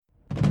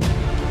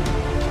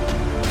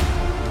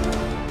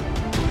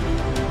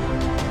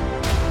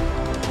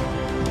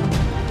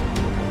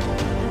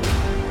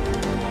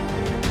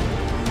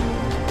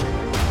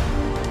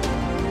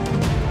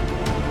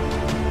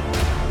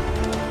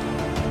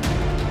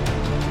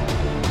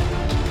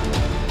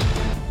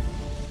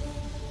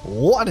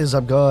What is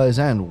up, guys,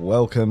 and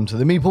welcome to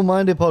the Meeple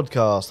Minded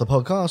Podcast, the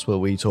podcast where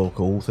we talk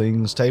all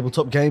things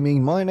tabletop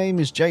gaming. My name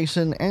is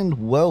Jason,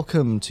 and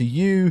welcome to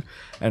you,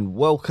 and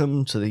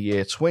welcome to the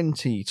year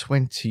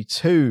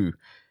 2022.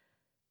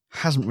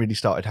 Hasn't really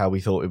started how we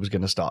thought it was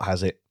going to start,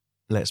 has it?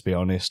 Let's be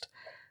honest.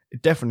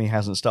 It definitely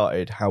hasn't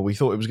started how we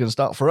thought it was going to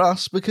start for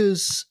us,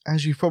 because,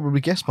 as you've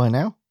probably guessed by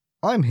now,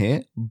 I'm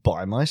here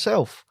by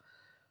myself.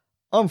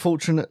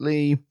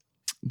 Unfortunately,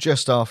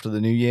 just after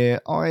the new year,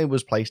 I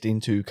was placed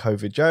into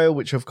COVID jail,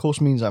 which of course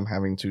means I'm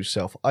having to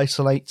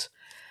self-isolate.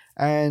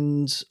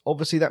 And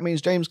obviously that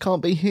means James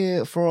can't be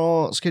here for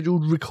our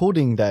scheduled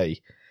recording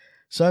day.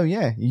 So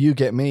yeah, you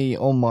get me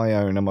on my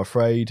own, I'm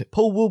afraid.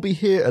 Paul will be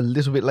here a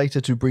little bit later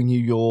to bring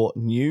you your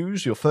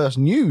news, your first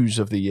news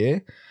of the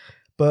year.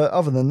 But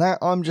other than that,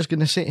 I'm just going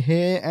to sit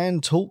here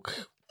and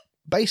talk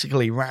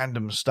basically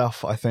random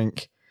stuff, I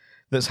think,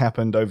 that's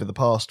happened over the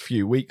past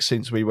few weeks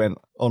since we went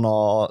on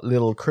our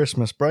little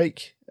Christmas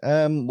break.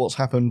 What's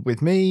happened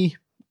with me,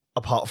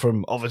 apart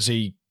from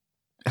obviously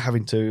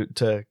having to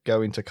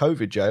go into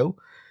COVID jail.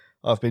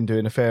 I've been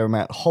doing a fair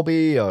amount of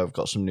hobby. I've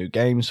got some new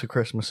games for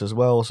Christmas as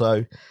well,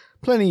 so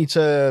plenty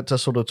to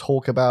sort of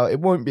talk about.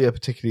 It won't be a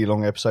particularly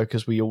long episode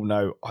because we all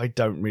know I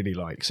don't really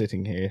like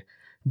sitting here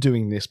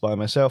doing this by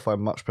myself. I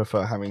much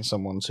prefer having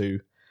someone to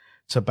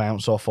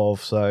bounce off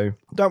of, so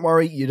don't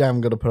worry, you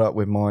haven't got to put up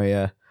with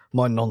my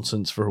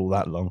nonsense for all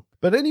that long.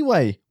 But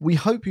anyway, we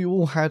hope you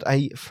all had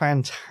a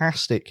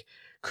fantastic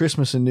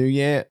Christmas and New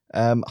Year.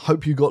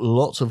 Hope you got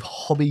lots of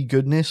hobby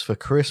goodness for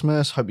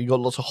Christmas. Hope you got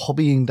lots of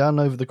hobbying done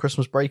over the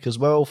Christmas break as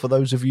well, for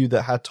those of you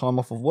that had time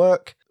off of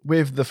work.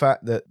 With the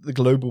fact that the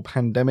global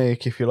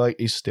pandemic, if you like,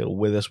 is still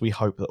with us, we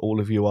hope that all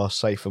of you are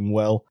safe and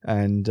well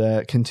and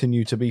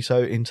continue to be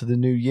so into the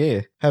new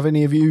year. Have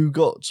any of you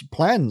got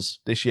plans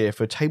this year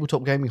for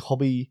tabletop gaming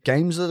hobby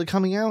games that are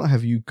coming out?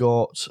 Have you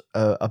got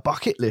a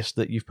bucket list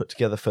that you've put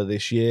together for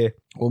this year?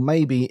 Or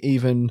maybe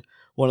even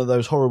one of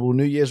those horrible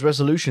New Year's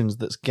resolutions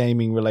that's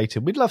gaming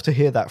related? We'd love to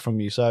hear that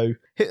from you, so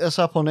hit us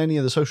up on any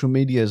of the social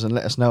medias and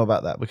let us know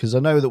about that, because I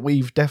know that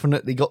we've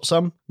definitely got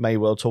some. May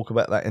well talk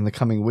about that in the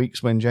coming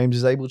weeks when James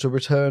is able to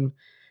return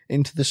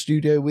into the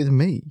studio with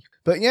me.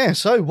 But yeah,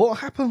 so what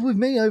happened with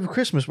me over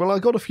Christmas? Well, I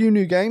got a few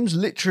new games,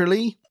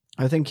 literally.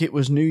 I think it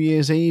was New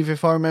Year's Eve,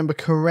 if I remember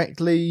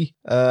correctly.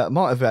 It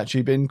might have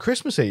actually been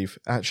Christmas Eve,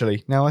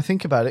 actually. Now I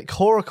think about it,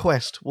 Cora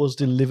Quest was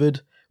delivered,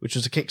 which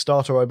was a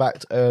Kickstarter I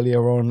backed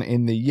earlier on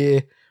in the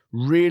year.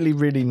 Really,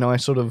 really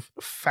nice sort of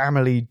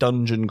family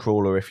dungeon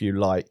crawler, if you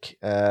like.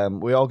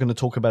 We are going to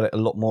talk about it a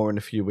lot more in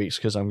a few weeks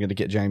because I'm going to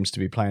get James to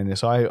be playing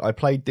this. I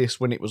played this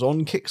when it was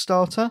on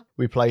Kickstarter.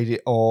 We played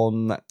it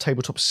on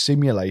Tabletop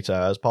Simulator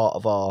as part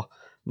of our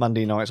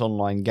Monday Nights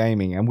Online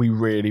Gaming, and we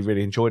really,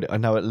 really enjoyed it. I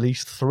know at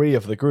least 3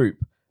 of the group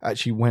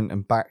actually went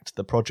and backed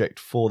the project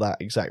for that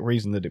exact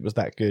reason, that it was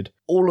that good.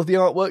 All of the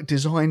artwork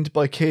designed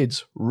by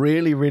kids.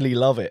 Really, really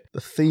love it.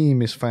 The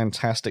theme is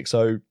fantastic,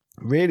 so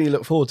really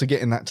look forward to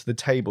getting that to the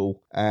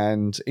table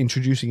and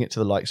introducing it to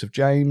the likes of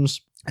James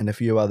and a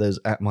few others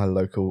at my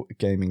local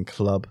gaming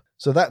club.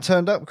 So that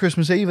turned up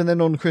Christmas Eve, and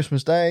then on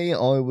Christmas Day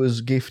I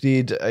was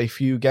gifted a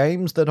few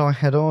games that I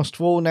had asked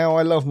for. Now,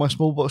 I love my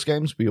small box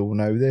games, we all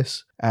know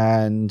this,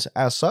 and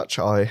as such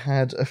I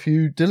had a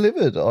few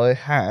delivered. I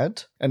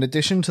had an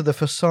addition to the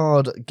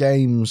Facade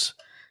Games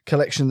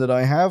collection that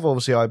I have.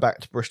 Obviously I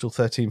backed Bristol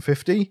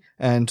 1350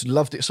 and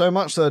loved it so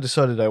much that I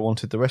decided I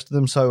wanted the rest of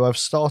them, so I've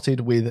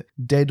started with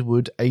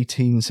Deadwood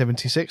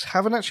 1876.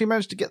 Haven't actually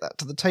managed to get that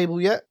to the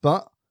table yet,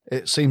 but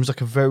it seems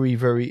like a very,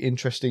 very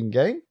interesting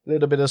game. A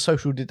little bit of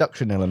social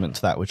deduction element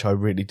to that, which I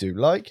really do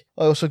like.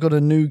 I also got a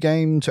new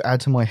game to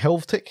add to my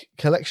Helvetic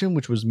collection,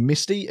 which was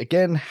Misty.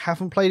 Again,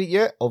 haven't played it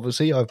yet.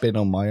 Obviously, I've been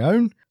on my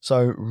own,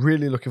 so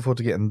really looking forward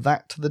to getting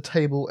that to the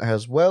table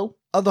as well.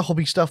 Other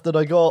hobby stuff that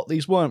I got,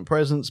 these weren't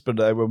presents, but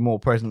they were more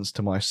presents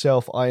to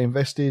myself. I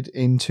invested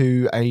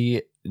into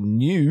a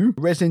new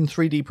resin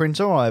 3D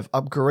printer. I've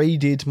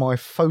upgraded my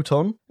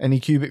Photon,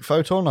 Anycubic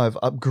Photon. I've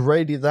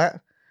upgraded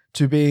that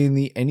to being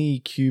the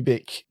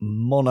Anycubic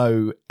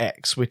Mono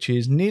X, which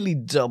is nearly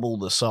double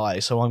the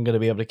size, so I'm going to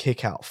be able to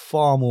kick out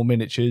far more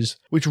miniatures,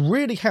 which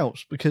really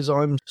helps because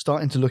I'm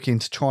starting to look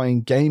into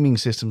trying gaming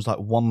systems like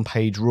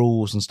one-page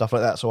rules and stuff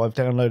like that. So I've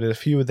downloaded a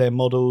few of their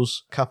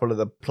models. A couple of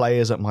the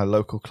players at my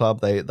local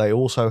club, they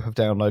also have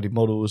downloaded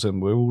models,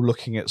 and we're all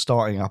looking at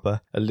starting up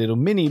a little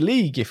mini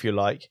league, if you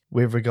like,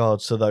 with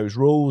regards to those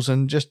rules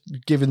and just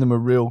giving them a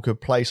real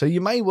good play. So you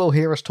may well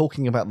hear us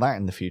talking about that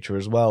in the future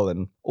as well,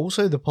 and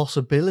also the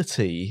possibility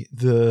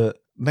that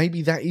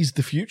maybe that is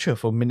the future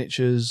for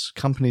miniatures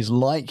companies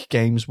like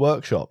Games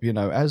Workshop. You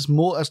know, as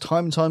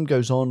time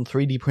goes on,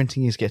 3D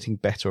printing is getting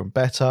better and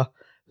better.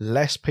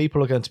 Less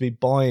people are going to be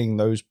buying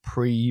those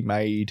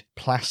pre-made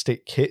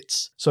plastic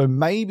kits. So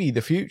maybe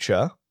the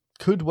future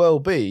could well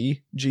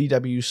be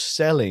GW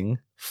selling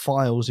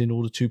files in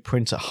order to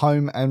print at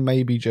home, and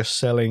maybe just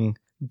selling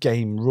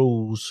game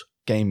rules,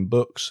 game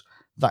books,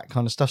 that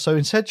kind of stuff. So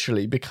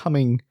essentially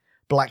becoming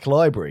Black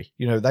Library.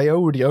 You know, they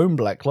already own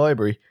Black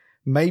Library.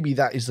 Maybe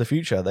that is the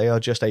future. They are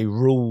just a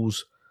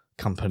rules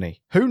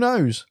company. Who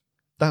knows?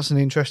 that's an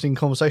interesting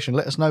conversation.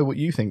 Let us know what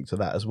you think to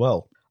that as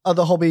well.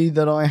 Other hobby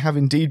that I have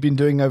indeed been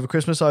doing over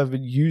Christmas, I've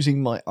been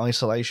using my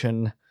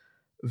isolation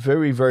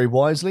very, very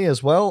wisely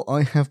as well.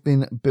 I have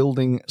been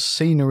building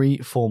scenery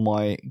for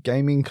my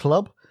gaming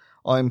club.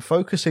 I'm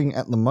focusing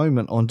at the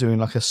moment on doing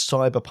like a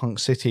cyberpunk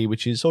city,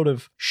 which is sort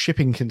of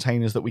shipping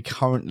containers that we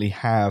currently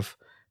have,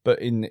 but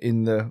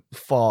in the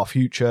far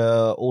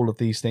future, all of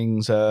these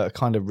things are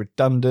kind of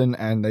redundant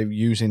and they're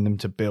using them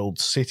to build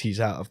cities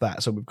out of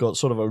that. So we've got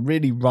sort of a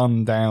really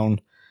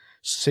run-down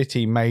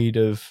city made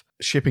of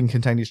shipping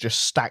containers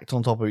just stacked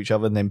on top of each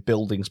other and then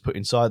buildings put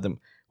inside them.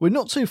 We're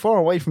not too far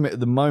away from it at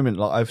the moment.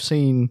 Like I've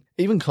seen,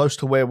 even close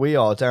to where we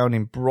are, down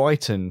in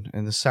Brighton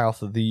in the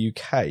south of the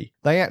UK,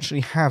 they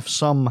actually have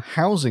some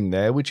housing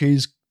there which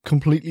is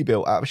completely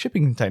built out of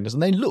shipping containers,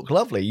 and they look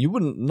lovely. You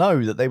wouldn't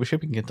know that they were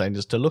shipping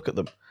containers to look at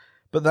them,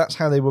 but that's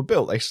how they were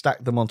built. They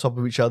stacked them on top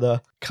of each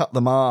other, cut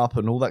them up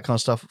and all that kind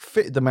of stuff,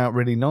 fitted them out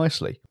really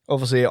nicely.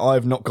 Obviously,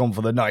 I've not gone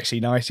for the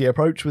nicey-nicey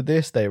approach with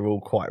this. They're all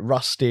quite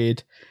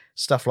rusted,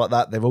 stuff like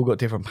that. They've all got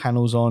different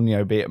panels on,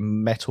 be it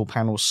metal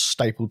panels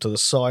stapled to the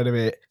side of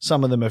it.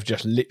 Some of them have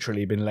just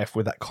literally been left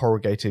with that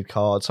corrugated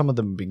card. Some of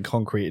them have been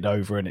concreted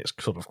over and it's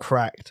sort of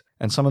cracked.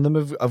 And some of them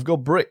have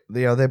got brick,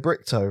 they're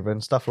bricked over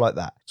and stuff like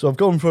that. So I've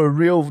gone for a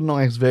real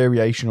nice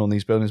variation on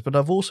these buildings, but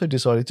I've also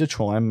decided to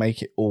try and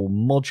make it all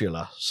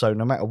modular. So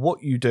no matter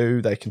what you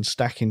do, they can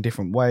stack in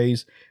different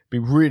ways. Be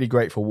really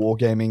great for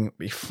wargaming.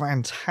 Be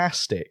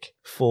fantastic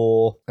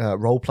for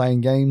role-playing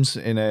games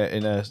in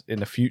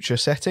a future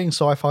setting,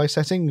 sci-fi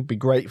setting. Be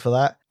great for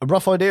that. A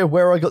rough idea of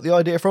where I got the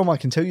idea from. I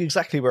can tell you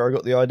exactly where I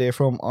got the idea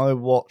from. I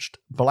watched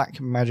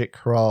Black Magic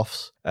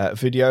Crafts'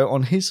 video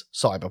on his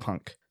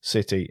cyberpunk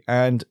city,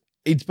 and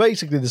it's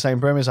basically the same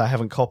premise. I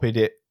haven't copied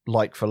it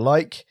like for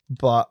like,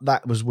 but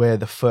that was where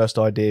the first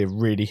idea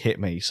really hit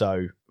me.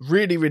 So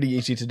really, really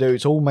easy to do.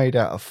 It's all made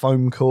out of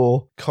foam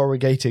core,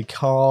 corrugated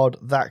card,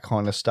 that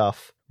kind of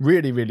stuff.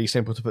 Really, really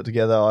simple to put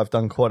together. I've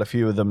done quite a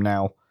few of them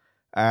now,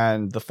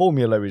 and the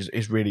formula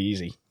is really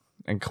easy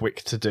and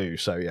quick to do.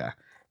 So yeah,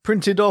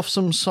 printed off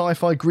some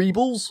sci-fi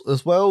greebles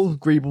as well.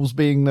 Greebles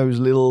being those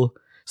little,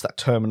 it's that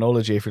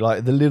terminology if you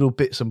like, the little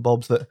bits and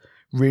bobs that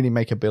really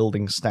make a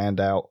building stand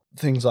out.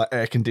 Things like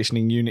air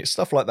conditioning units,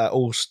 stuff like that,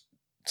 all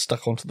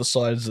stuck onto the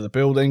sides of the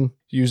building,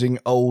 using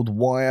old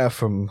wire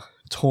from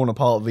torn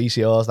apart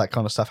VCRs, that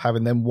kind of stuff,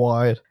 having them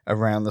wired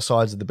around the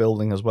sides of the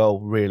building as well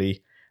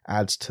really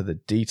adds to the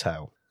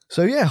detail.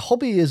 So yeah,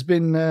 hobby has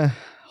been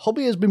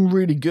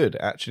really good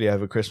actually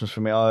over Christmas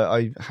for me.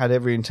 I had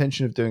every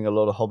intention of doing a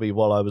lot of hobby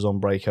while I was on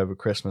break over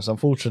Christmas.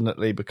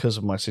 Unfortunately, because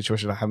of my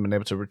situation, I haven't been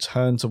able to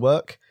return to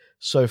work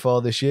so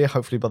far this year.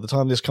 Hopefully by the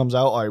time this comes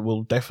out, I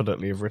will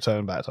definitely have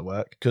returned back to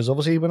work, because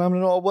obviously when I'm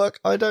not at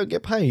work, I don't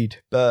get paid.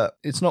 But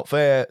it's not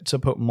fair to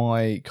put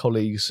my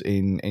colleagues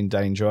in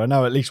danger. I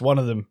know at least one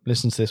of them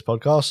listens to this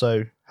podcast,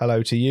 so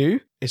hello to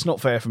you. It's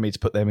not fair for me to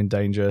put them in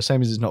danger,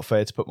 same as it's not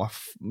fair to put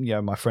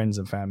my friends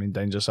and family in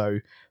danger. So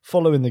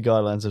following the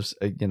guidelines of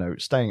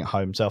staying at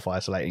home,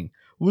 self-isolating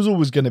was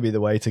always going to be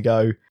the way to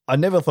go. I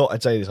never thought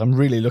I'd say this. I'm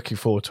really looking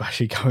forward to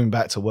actually going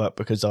back to work,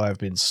 because I have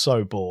been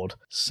so bored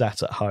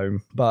sat at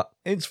home. But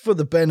it's for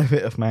the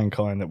benefit of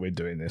mankind that we're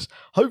doing this.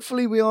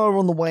 Hopefully we are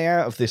on the way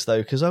out of this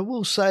though, because I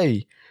will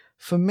say,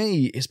 for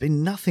me, it's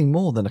been nothing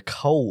more than a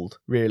cold,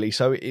 really.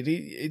 So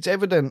it's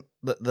evident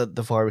that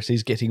the virus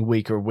is getting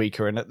weaker and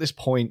weaker. And at this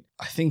point,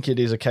 I think it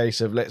is a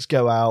case of let's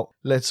go out,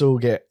 let's all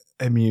get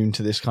immune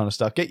to this kind of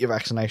stuff, get your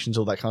vaccinations,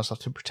 all that kind of stuff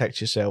to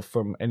protect yourself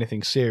from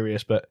anything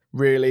serious. But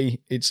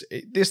really,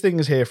 this thing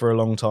is here for a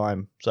long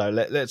time. So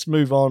let's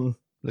move on.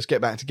 Let's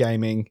get back to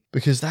gaming,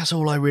 because that's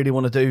all I really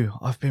want to do.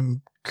 I've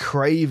been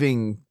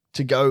craving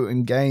to go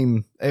and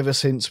game ever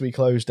since we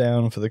closed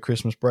down for the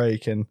Christmas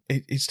break, and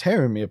it's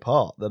tearing me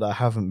apart that I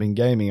haven't been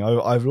gaming.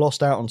 I've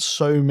lost out on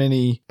so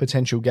many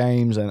potential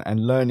games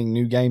and learning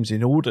new games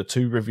in order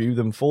to review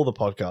them for the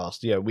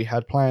podcast. We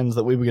had plans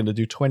that we were going to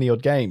do 20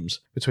 odd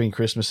games between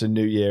Christmas and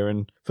New Year,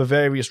 and for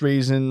various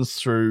reasons,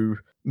 through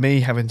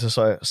me having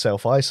to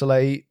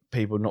self-isolate,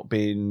 people not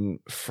being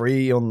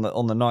free on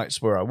the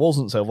nights where I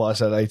wasn't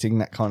self-isolating,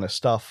 that kind of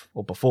stuff,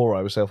 or before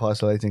I was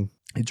self-isolating,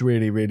 it's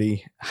really,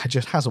 really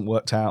just hasn't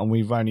worked out, and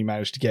we've only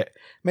managed to get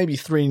maybe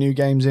 3 new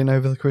games in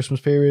over the Christmas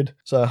period.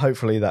 So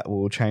hopefully that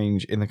will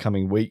change in the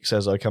coming weeks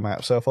as I come out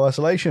of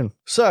self-isolation.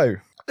 So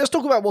let's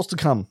talk about what's to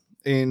come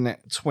in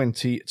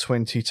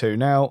 2022.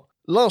 Now,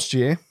 last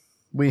year,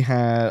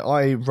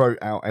 I wrote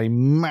out a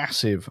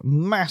massive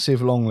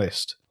long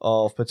list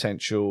of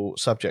potential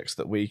subjects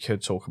that we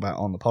could talk about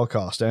on the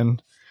podcast,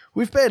 and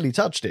we've barely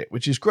touched it,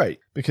 which is great,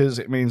 because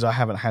it means I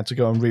haven't had to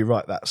go and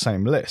rewrite that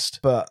same list.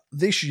 But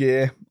this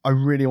year, I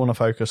really want to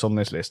focus on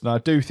this list, and I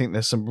do think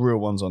there's some real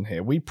ones on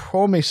here. We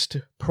promised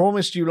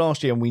you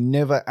last year, and we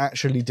never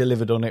actually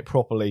delivered on it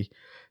properly,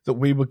 that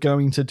we were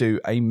going to do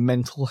a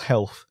mental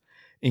health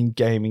in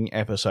gaming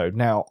episode.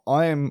 Now,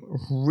 I am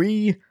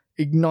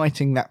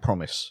reigniting that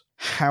promise.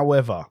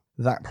 However,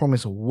 that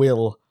promise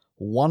will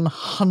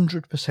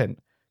 100%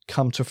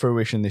 come to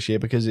fruition this year,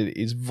 because it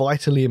is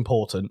vitally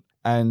important.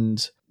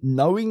 And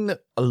knowing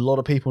that a lot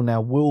of people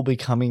now will be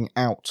coming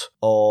out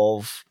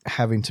of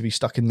having to be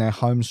stuck in their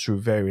homes through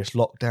various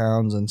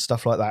lockdowns and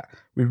stuff like that,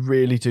 we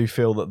really do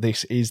feel that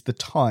this is the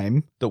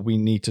time that we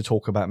need to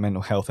talk about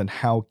mental health and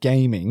how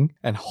gaming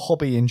and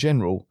hobby in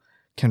general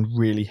can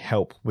really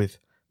help with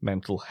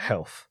mental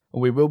health.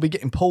 And we will be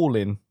getting Paul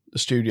in the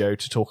studio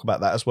to talk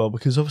about that as well,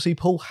 because obviously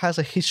Paul has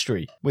a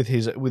history with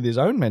his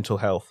own mental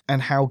health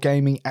and how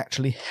gaming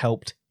actually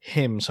helped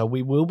him. So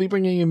we will be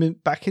bringing him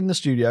back in the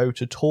studio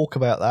to talk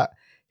about that,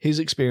 his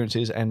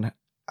experiences, and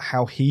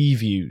how he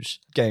views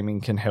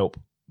gaming can help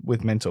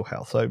with mental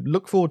health. So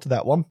look forward to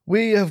that one.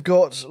 We have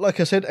got, like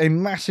I said, a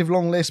massive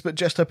long list, but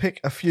just to pick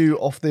a few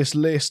off this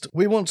list,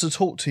 we want to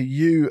talk to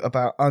you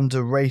about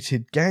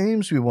underrated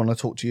games. We want to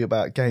talk to you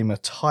about gamer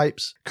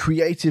types,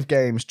 creative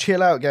games,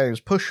 chill out games,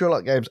 push your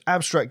luck games,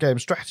 abstract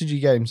games, strategy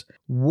games,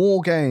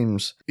 war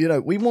games. You know,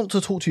 we want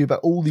to talk to you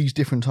about all these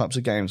different types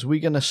of games. We're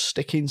going to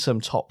stick in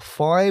some top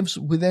fives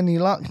with any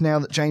luck now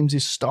that James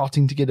is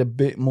starting to get a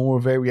bit more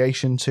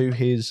variation to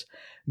his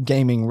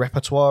gaming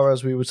repertoire,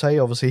 as we would say.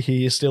 Obviously,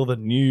 he is still the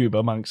noob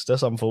amongst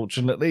us,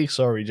 unfortunately.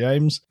 Sorry,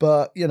 James.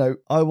 But, you know,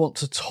 I want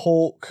to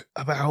talk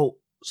about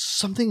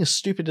something as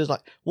stupid as,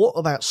 like, what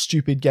about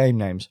stupid game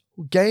names?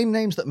 Game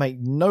names that make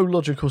no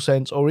logical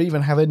sense or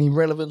even have any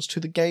relevance to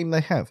the game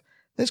they have.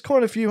 There's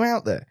quite a few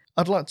out there.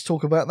 I'd like to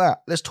talk about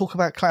that. Let's talk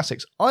about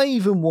classics. I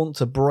even want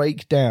to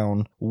break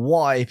down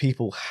why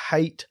people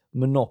hate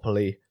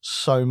Monopoly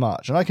so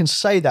much. And I can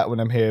say that when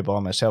I'm here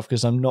by myself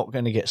because I'm not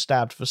going to get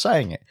stabbed for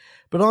saying it.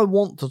 But I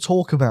want to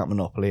talk about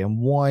Monopoly and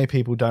why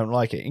people don't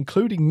like it,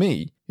 including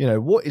me. You know,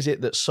 what is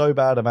it that's so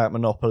bad about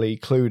Monopoly,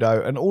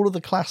 Cluedo, and all of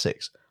the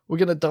classics? We're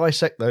going to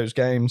dissect those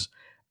games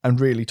and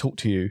really talk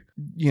to you,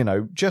 you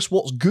know, just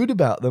what's good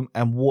about them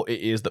and what it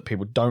is that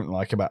people don't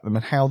like about them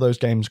and how those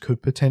games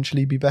could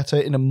potentially be better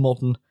in a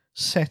modern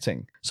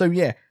setting. So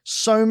yeah,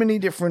 so many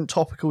different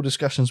topical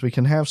discussions we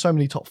can have, so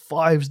many top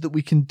fives that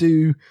we can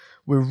do.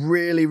 We're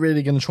really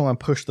going to try and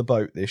push the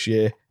boat this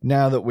year.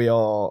 Now that we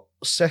are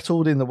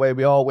settled in the way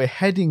we are, we're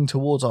heading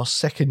towards our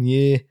second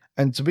year.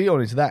 And to be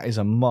honest, that is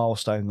a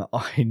milestone that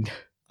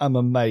I'm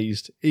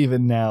amazed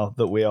even now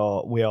that we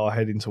are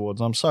heading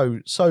towards. I'm so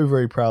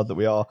very proud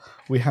that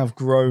we have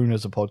grown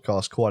as a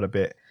podcast quite a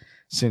bit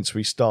since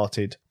we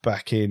started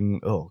back in,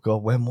 oh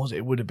God, when was it?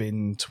 It would have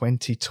been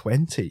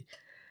 2020.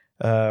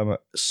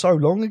 So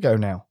long ago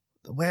now.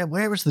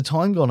 Where has the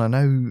time gone? I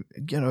know,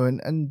 you know,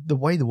 and the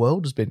way the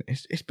world has been,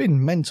 it's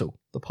been mental.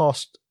 The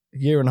past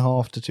year and a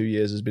half to 2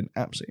 years has been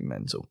absolutely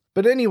mental.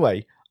 But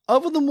anyway,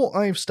 other than what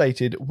I've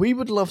stated, we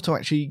would love to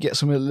actually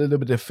get a little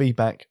bit of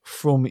feedback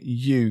from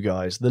you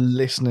guys, the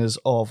listeners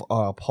of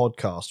our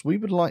podcast. We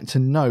would like to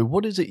know,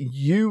 what is it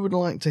you would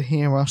like to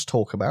hear us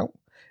talk about?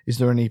 Is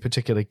there any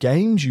particular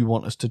games you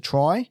want us to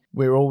try?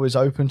 We're always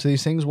open to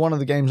these things. One of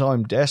the games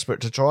I'm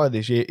desperate to try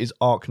this year is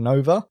Ark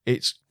Nova.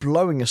 It's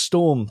blowing a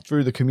storm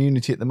through the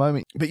community at the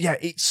moment. But yeah,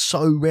 it's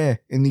so rare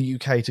in the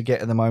UK to get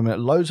at the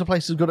moment. Loads of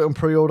places got it on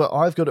pre-order.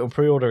 I've got it on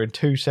pre-order in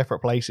 2 separate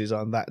places.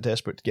 I'm that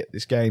desperate to get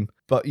this game.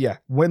 But yeah,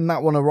 when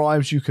that one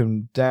arrives, you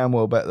can damn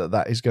well bet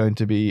that is going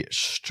to be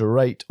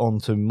straight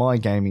onto my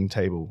gaming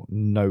table.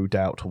 No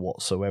doubt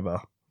whatsoever.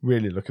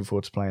 Really looking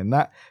forward to playing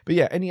that. But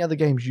yeah, any other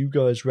games you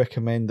guys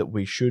recommend that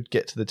we should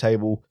get to the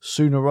table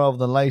sooner rather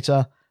than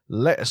later,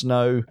 let us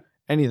know.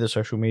 Any of the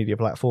social media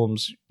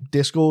platforms,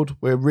 Discord,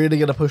 we're really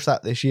going to push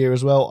that this year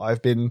as well.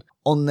 I've been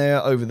on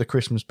there over the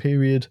Christmas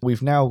period.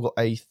 We've now got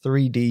a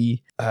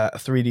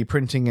 3D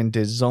printing and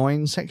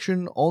design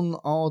section on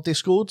our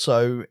Discord.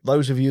 So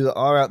those of you that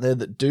are out there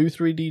that do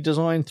 3D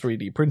design,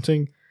 3D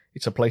printing,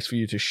 it's a place for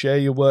you to share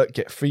your work,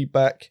 get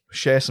feedback,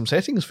 share some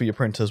settings for your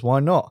printers. Why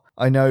not?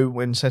 I know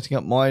when setting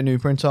up my new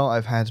printer,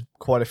 I've had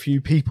quite a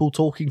few people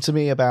talking to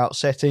me about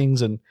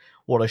settings and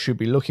what I should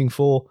be looking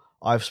for.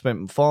 I've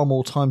spent far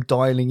more time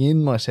dialing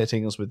in my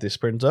settings with this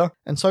printer,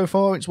 and so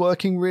far it's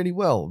working really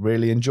well,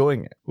 really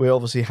enjoying it. We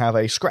obviously have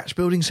a scratch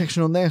building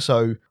section on there,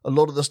 so a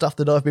lot of the stuff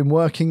that I've been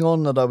working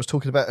on that I was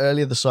talking about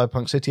earlier, the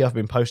Cyberpunk City, I've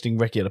been posting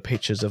regular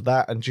pictures of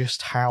that and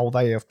just how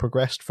they have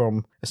progressed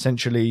from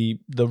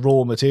essentially the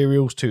raw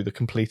materials to the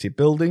completed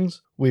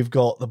buildings. We've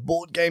got the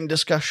board game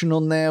discussion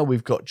on there.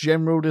 We've got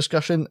general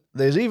discussion.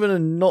 There's even a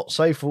not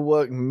safe for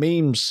work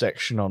memes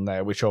section on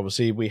there, which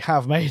obviously we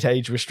have made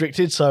age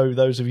restricted. So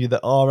those of you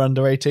that are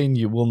under 18,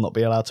 you will not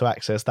be allowed to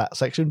access that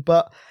section.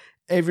 But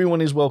everyone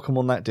is welcome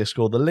on that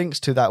Discord. The links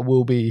to that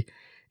will be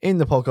in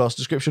the podcast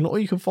description, or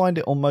you can find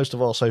it on most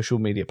of our social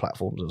media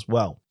platforms as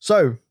well.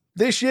 So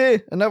this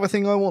year, another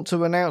thing I want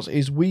to announce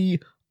is we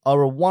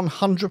are a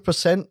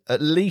 100%,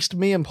 at least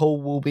me and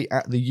Paul will be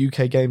at the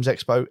UK Games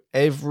Expo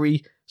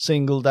every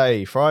single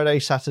day, Friday,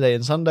 Saturday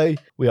and Sunday.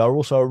 We are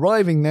also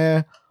arriving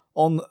there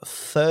on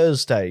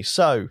Thursday.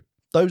 So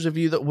those of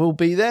you that will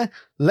be there,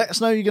 let us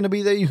know you're going to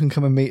be there. You can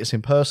come and meet us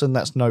in person.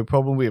 That's no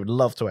problem. We would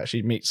love to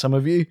actually meet some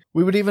of you.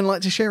 We would even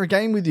like to share a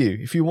game with you.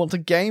 If you want to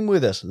game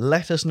with us,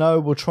 let us know.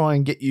 We'll try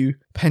and get you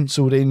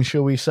penciled in,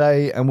 shall we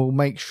say, and we'll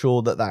make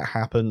sure that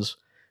happens,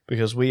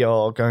 because we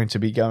are going to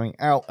be going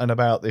out and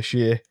about this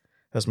year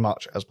as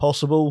much as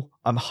possible.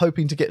 I'm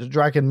hoping to get to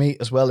Dragon Meet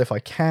as well if I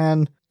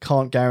can.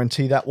 Can't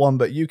guarantee that one,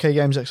 but UK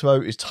Games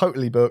Expo is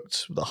totally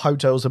booked. The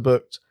hotels are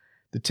booked.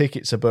 The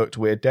tickets are booked.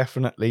 We're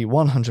definitely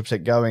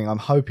 100% going. I'm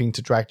hoping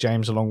to drag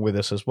James along with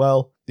us as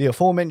well. The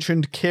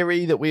aforementioned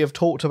Kiri that we have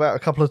talked about a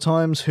couple of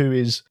times, who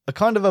is a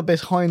kind of a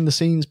behind the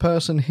scenes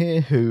person here,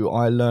 who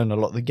I learn a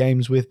lot of the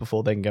games with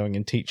before then going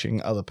and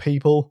teaching other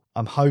people.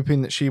 I'm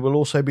hoping that she will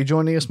also be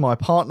joining us. My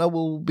partner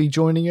will be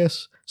joining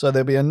us. So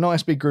there'll be a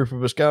nice big group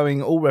of us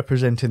going, all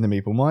representing the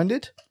Meeple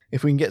Minded.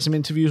 If we can get some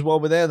interviews while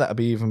we're there, that'll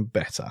be even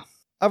better.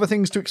 Other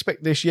things to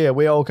expect this year,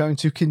 we are going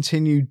to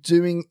continue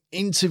doing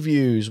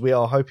interviews. We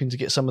are hoping to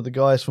get some of the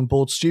guys from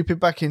Bored Stupid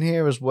back in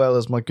here, as well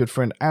as my good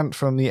friend Ant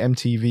from the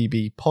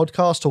MTVB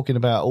podcast, talking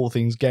about all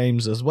things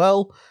games as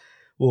well.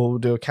 We'll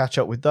do a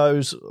catch-up with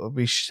those. We'll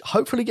be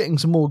hopefully getting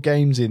some more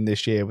games in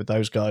this year with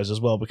those guys as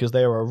well, because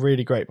they are a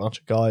really great bunch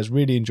of guys.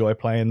 Really enjoy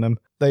playing them.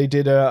 They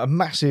did a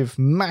massive,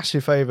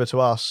 massive favour to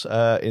us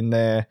in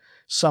their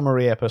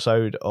summary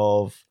episode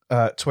of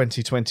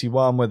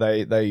 2021,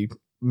 where they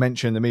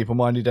mentioned the Meeple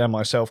Minded and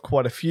myself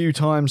quite a few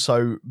times,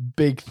 so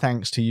big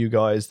thanks to you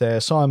guys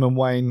there. Simon,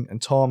 Wayne and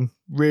Tom,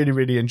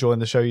 really enjoying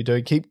the show you're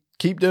doing.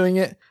 Keep doing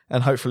it,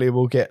 and hopefully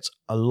we'll get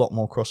a lot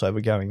more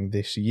crossover going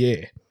this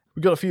year.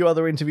 We've got a few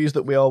other interviews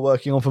that we are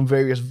working on from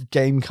various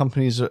game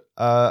companies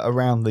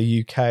around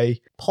the UK,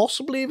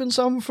 possibly even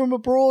some from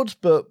abroad,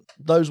 but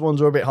those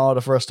ones are a bit harder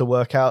for us to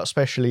work out,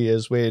 especially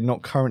as we're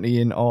not currently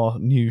in our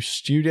new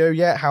studio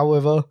yet.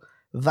 However,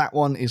 that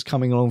one is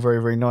coming along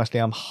very nicely.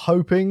 I'm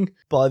hoping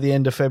by the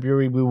end of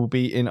February we will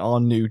be in our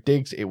new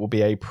digs. It will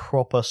be a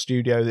proper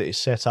studio that is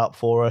set up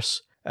for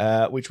us,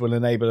 which will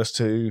enable us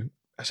to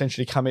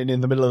essentially come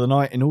in the middle of the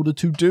night in order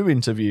to do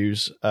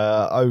interviews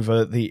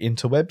over the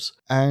interwebs.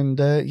 And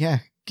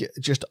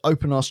just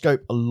open our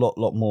scope a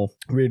lot more.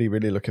 Really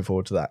looking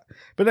forward to that.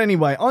 But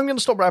anyway, I'm going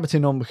to stop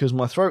rabbiting on because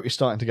my throat is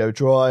starting to go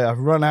dry. I've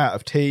run out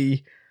of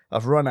tea.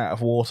 I've run out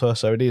of water,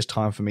 so it is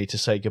time for me to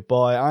say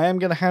goodbye. I am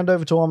going to hand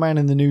over to our man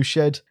in the news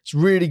shed. It's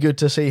really good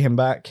to see him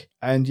back.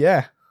 And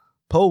yeah,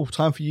 Paul,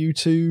 time for you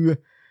to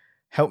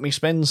help me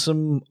spend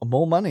some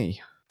more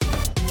money.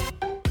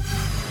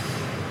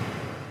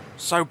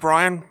 So,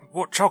 Brian,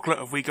 what chocolate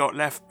have we got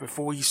left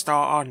before we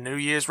start our New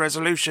Year's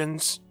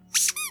resolutions?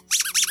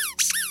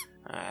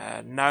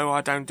 No, I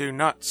don't do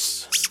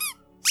nuts.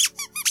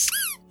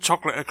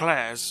 Chocolate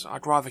eclairs?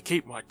 I'd rather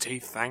keep my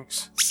teeth,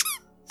 thanks.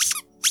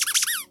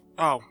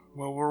 Oh,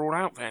 well, we're all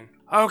out then.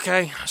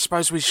 Okay, I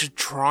suppose we should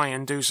try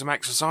and do some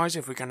exercise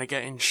if we're going to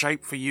get in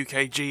shape for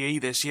UKGE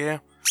this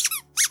year.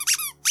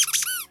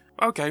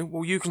 Okay,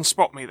 well, you can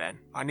spot me then.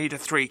 I need a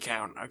 3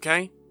 count,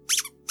 okay?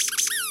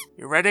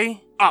 You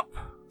ready? Up.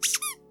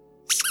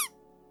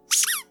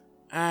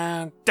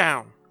 And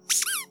down.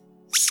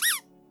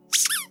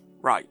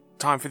 Right,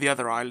 time for the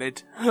other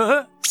eyelid.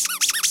 I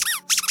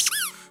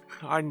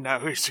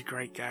know, it's a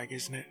great gag,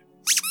 isn't it?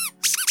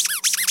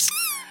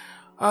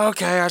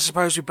 Okay, I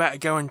suppose we better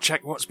go and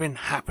check what's been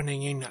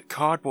happening in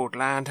Cardboard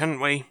Land,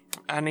 hadn't we?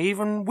 And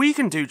even we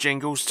can do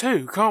jingles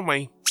too, can't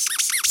we?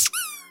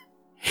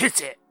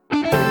 Hit it!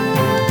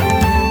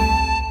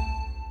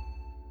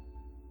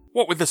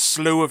 What with the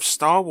slew of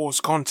Star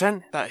Wars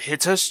content that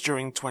hit us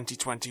during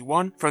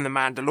 2021, from The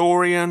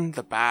Mandalorian,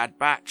 The Bad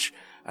Batch,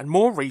 and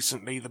more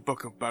recently the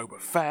Book of Boba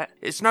Fett,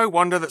 it's no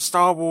wonder that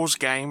Star Wars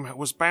game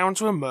was bound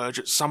to emerge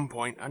at some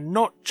point, and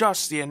not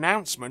just the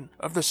announcement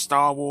of the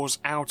Star Wars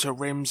Outer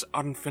Rim's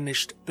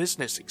unfinished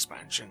business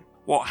expansion.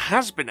 What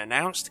has been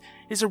announced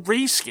is a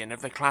reskin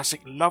of the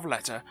classic love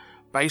letter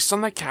based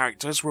on the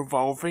characters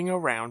revolving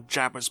around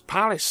Jabba's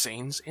palace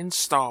scenes in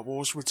Star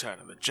Wars Return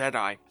of the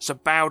Jedi. So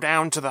bow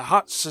down to the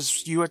Hutts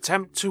as you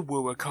attempt to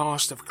woo a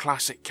cast of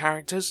classic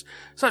characters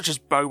such as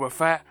Boba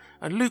Fett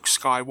and Luke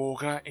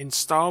Skywalker in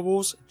Star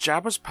Wars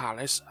Jabba's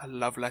Palace, a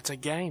love letter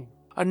game.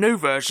 A new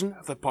version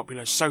of the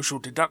popular social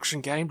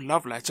deduction game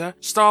Love Letter,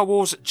 Star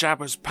Wars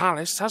Jabba's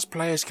Palace has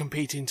players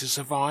competing to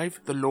survive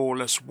the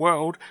lawless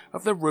world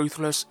of the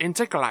ruthless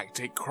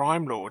intergalactic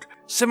crime lord.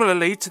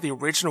 Similarly to the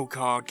original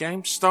card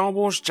game, Star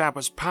Wars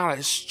Jabba's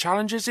Palace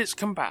challenges its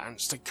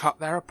combatants to cut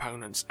their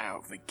opponents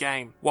out of the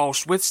game,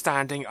 whilst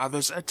withstanding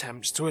others'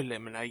 attempts to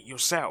eliminate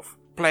yourself.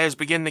 Players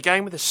begin the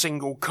game with a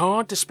single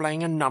card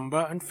displaying a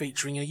number and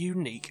featuring a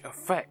unique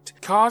effect.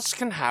 Cards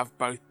can have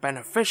both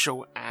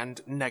beneficial and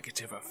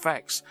negative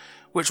effects,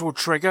 which will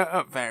trigger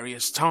at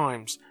various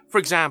times. For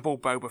example,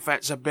 Boba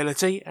Fett's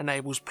ability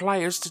enables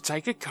players to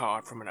take a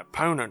card from an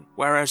opponent,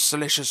 whereas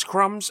Salacious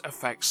Crumb's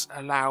effects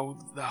allow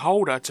the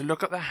holder to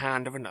look at the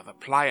hand of another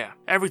player.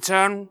 Every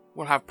turn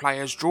will have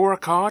players draw a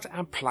card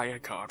and play a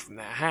card from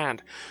their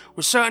hand,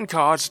 with certain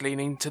cards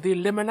leaning to the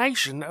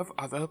elimination of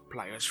other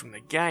players from the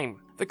game.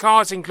 The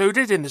cards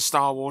included in the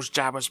Star Wars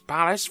Jabba's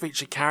Palace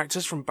feature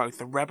characters from both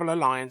the Rebel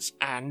Alliance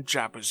and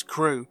Jabba's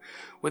crew,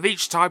 with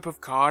each type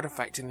of card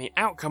affecting the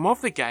outcome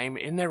of the game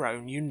in their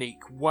own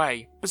unique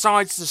way.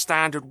 Besides the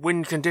standard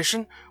win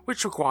condition,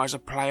 which requires a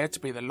player to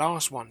be the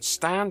last one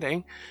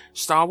standing,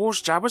 Star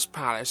Wars Jabba's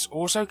Palace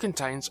also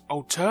contains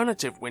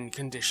alternative win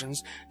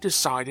conditions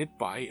decided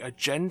by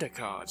agenda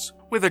cards.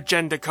 With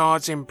agenda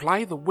cards in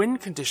play, the win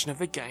condition of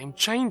the game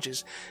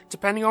changes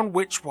depending on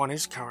which one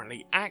is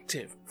currently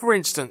active. For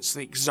instance,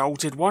 the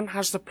Exalted one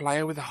has the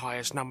player with the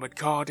highest numbered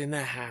card in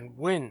their hand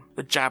win.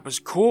 The Jabba's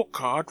Court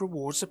card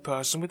rewards the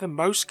person with the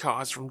most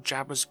cards from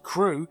Jabba's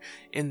crew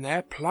in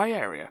their play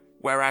area,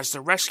 whereas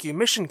the Rescue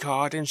Mission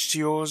card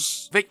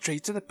ensures victory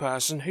to the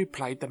person who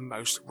played the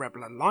most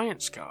Rebel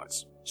Alliance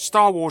cards.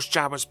 Star Wars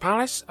Jabba's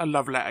Palace, a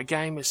love letter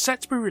game, is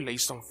set to be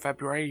released on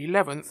February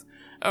 11th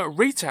at a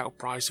retail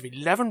price of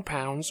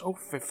 £11 or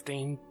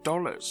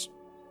 $15.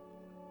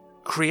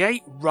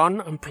 Create, run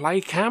and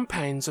play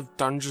campaigns of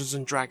Dungeons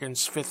 &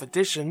 Dragons 5th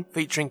edition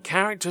featuring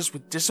characters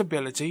with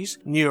disabilities,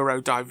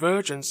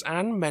 neurodivergence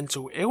and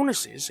mental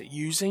illnesses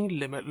using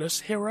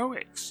Limitless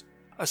Heroics.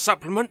 A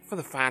supplement for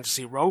the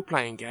fantasy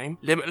role-playing game,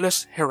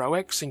 Limitless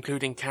Heroics,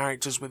 including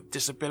characters with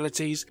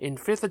disabilities in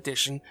 5th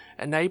edition,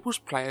 enables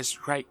players to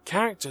create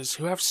characters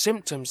who have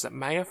symptoms that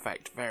may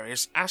affect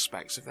various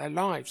aspects of their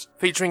lives.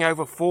 Featuring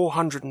over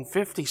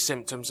 450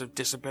 symptoms of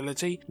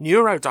disability,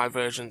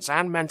 neurodivergence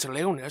and mental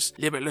illness,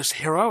 Limitless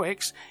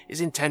Heroics is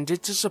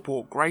intended to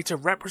support greater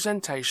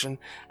representation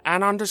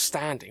and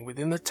understanding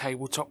within the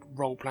tabletop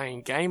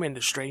role-playing game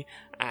industry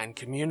and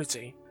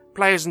community.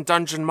 Players and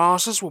Dungeon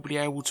Masters will be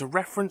able to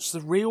reference the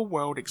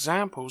real-world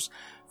examples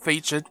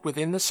featured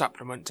within the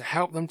supplement to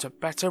help them to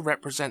better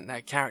represent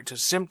their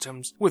characters'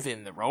 symptoms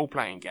within the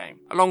role-playing game,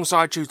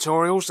 alongside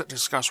tutorials that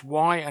discuss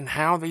why and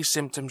how these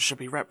symptoms should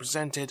be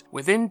represented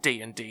within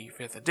D&D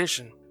 5th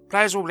edition.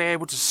 Players will be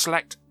able to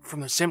select from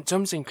the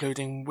symptoms,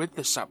 including with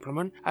the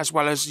supplement, as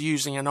well as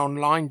using an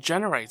online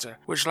generator,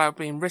 which will have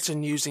been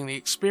written using the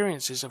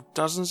experiences of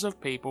dozens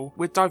of people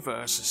with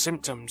diverse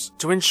symptoms,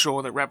 to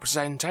ensure that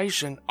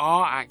representation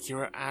are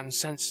accurate and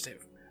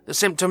sensitive. The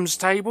symptoms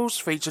tables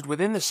featured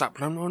within the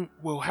supplement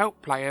will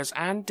help players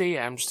and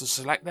DMs to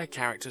select their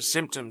characters'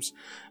 symptoms,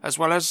 as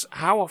well as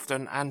how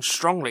often and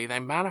strongly they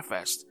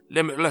manifest.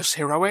 Limitless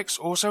Heroics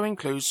also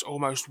includes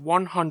almost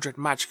 100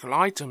 magical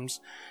items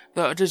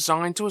that are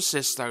designed to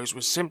assist those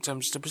with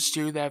symptoms to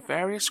pursue their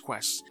various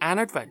quests and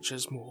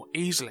adventures more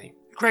easily.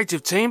 The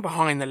creative team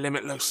behind the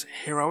Limitless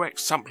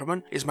Heroics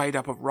supplement is made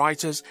up of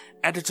writers,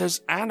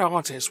 editors and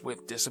artists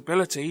with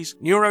disabilities,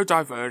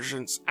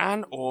 neurodivergence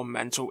and or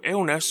mental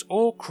illness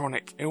or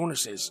chronic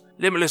illnesses.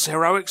 Limitless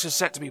Heroics is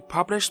set to be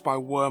published by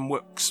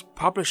Wormworks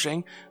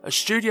Publishing, a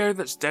studio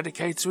that's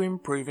dedicated to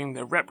improving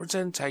the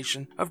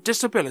representation of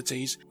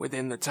disabilities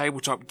within the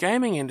tabletop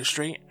gaming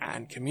industry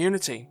and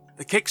community.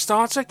 The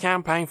Kickstarter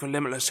campaign for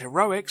Limitless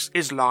Heroics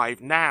is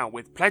live now,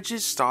 with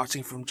pledges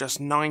starting from just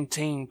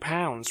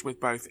 £19 with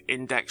both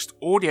indexed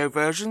audio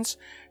versions,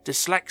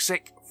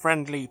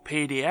 dyslexic-friendly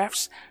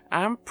PDFs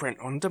and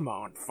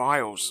print-on-demand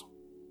files.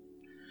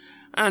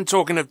 And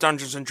talking of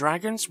Dungeons &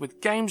 Dragons, with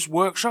Games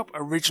Workshop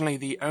originally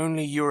the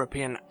only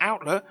European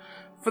outlet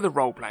for the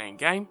role-playing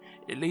game,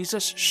 it leads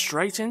us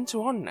straight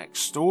into our next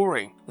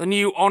story. The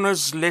new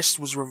honours list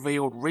was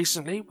revealed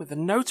recently with a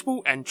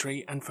notable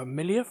entry and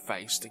familiar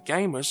face to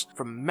gamers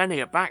from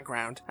many a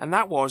background, and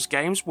that was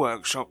Games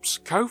Workshop's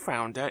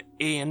co-founder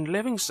Ian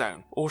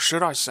Livingstone, or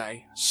should I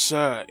say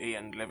Sir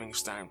Ian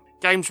Livingstone.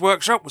 Games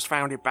Workshop was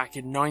founded back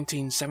in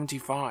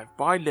 1975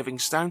 by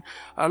Livingstone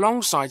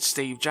alongside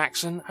Steve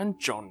Jackson and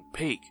John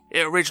Peake.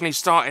 It originally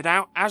started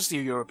out as the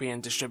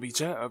European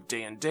distributor of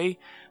D&D.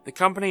 The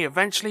company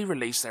eventually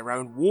released their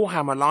own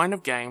Warhammer line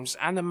of games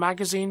and the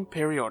magazine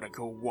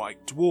periodical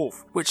White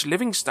Dwarf, which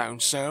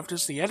Livingstone served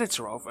as the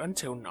editor of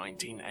until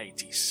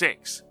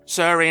 1986.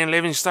 Sir Ian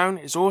Livingstone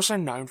is also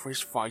known for his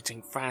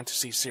fighting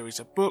fantasy series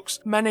of books,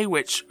 many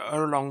which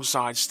are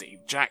alongside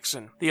Steve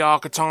Jackson. The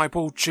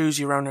archetypal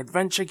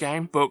choose-your-own-adventure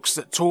game, books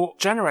that taught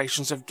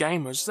generations of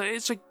gamers that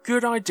it's a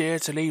good idea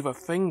to leave a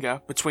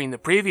finger between the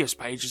previous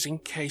pages in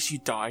case you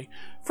die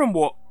from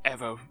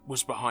whatever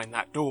was behind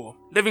that door.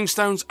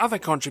 Livingstone's other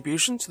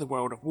contribution to the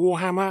world of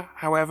Warhammer,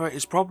 however,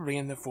 is probably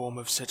in the form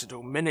of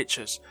Citadel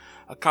Miniatures,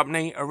 a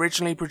company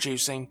originally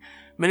producing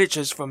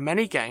miniatures for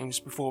many games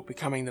before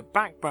becoming the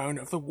backbone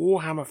of the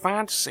Warhammer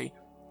Fantasy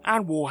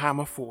and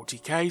Warhammer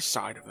 40k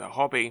side of the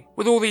hobby.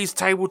 With all these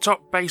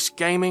tabletop-based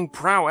gaming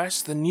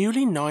prowess, the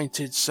newly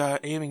knighted Sir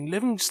Ian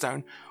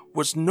Livingstone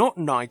was not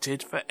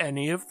knighted for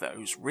any of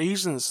those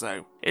reasons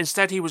though.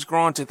 Instead, he was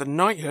granted the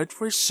knighthood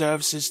for his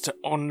services to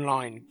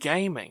online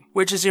gaming,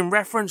 which is in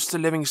reference to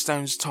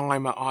Livingstone's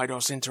time at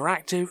Eidos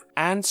Interactive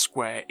and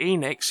Square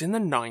Enix in the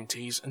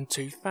 90s and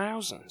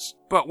 2000s.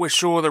 But we're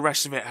sure the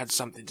rest of it had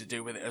something to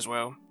do with it as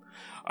well.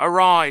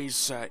 Arise,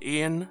 Sir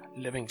Ian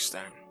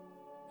Livingstone.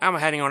 And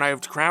we're heading on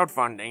over to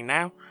crowdfunding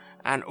now,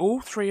 and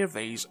all three of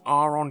these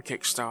are on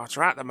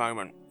Kickstarter at the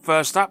moment.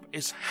 First up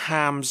is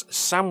Ham's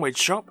Sandwich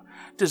Shop,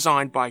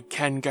 designed by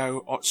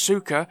Kengo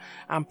Otsuka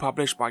and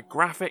published by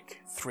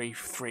Graphic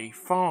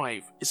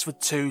 335. It's for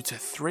 2 to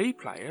 3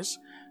 players,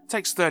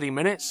 takes 30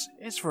 minutes,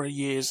 is for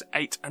years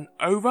 8 and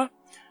over,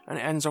 and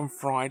it ends on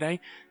Friday,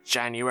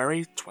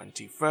 January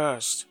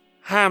 21st.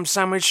 Ham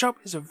Sandwich Shop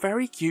is a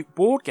very cute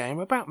board game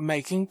about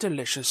making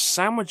delicious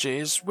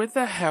sandwiches with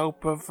the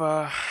help of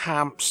a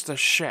hamster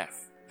chef.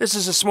 This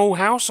is a small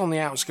house on the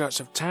outskirts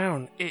of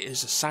town. It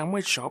is a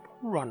sandwich shop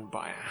run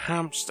by a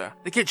hamster.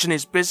 The kitchen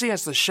is busy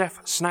as the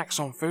chef snacks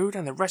on food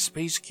and the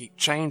recipes keep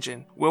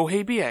changing. Will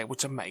he be able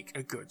to make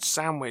a good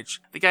sandwich?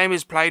 The game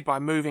is played by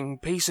moving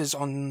pieces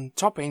on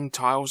topping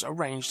tiles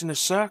arranged in a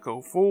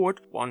circle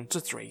forward 1 to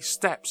 3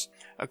 steps,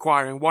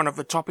 acquiring one of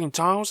the topping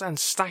tiles and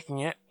stacking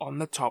it on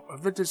the top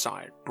of the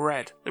desired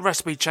bread. The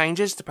recipe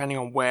changes depending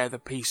on where the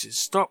pieces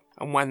stop,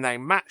 and when they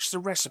match the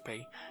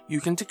recipe, you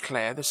can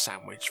declare the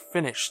sandwich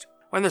finished.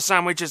 When the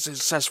sandwich is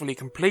successfully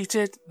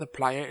completed, the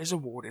player is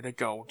awarded a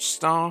gold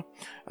star,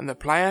 and the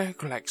player who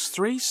collects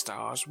 3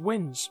 stars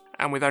wins.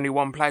 And with only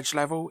 1 pledge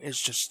level,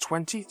 it's just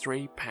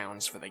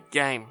 £23 for the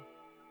game.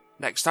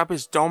 Next up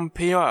is Don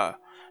Pierre,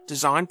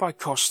 designed by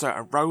Costa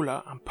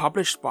Arola and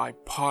published by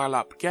Pile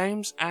Up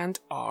Games and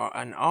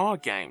R&R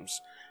Games.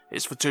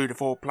 It's for 2 to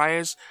 4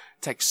 players,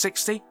 takes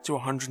 60 to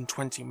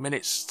 120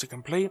 minutes to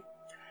complete,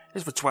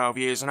 is for 12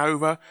 years and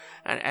over,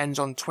 and ends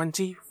on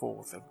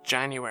 24th of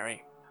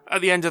January. At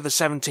the end of the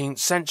 17th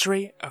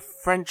century, a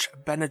French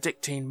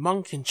Benedictine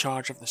monk in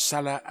charge of the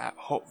cellar at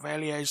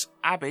Hautevillers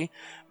Abbey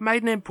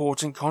made an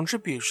important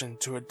contribution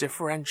to a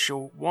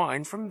differential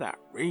wine from that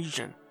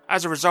region.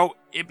 As a result,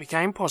 it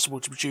became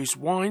possible to produce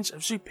wines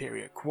of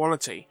superior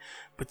quality,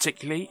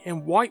 particularly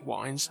in white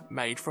wines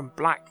made from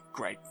black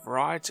grape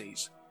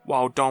varieties.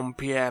 While Dom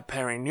Pierre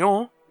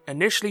Perignon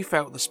initially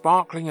felt the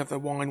sparkling of the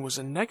wine was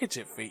a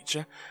negative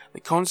feature, the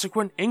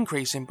consequent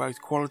increase in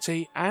both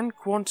quality and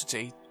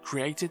quantity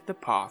created the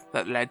path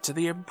that led to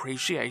the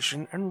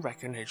appreciation and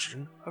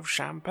recognition of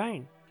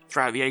champagne.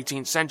 Throughout the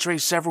 18th century,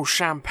 several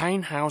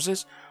champagne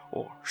houses,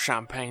 or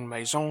champagne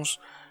maisons,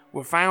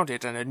 were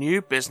founded and a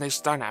new business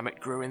dynamic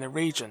grew in the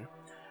region.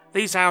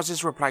 These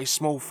houses replaced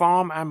small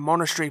farm and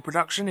monastery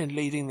production in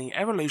leading the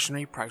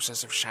evolutionary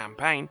process of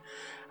champagne,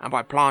 and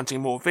by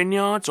planting more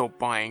vineyards or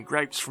buying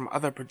grapes from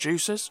other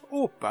producers,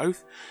 or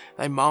both,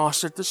 they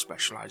mastered the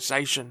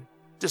specialization.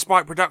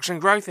 Despite production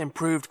growth,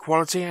 improved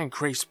quality and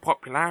increased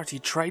popularity,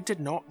 trade did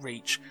not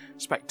reach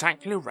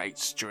spectacular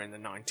rates during the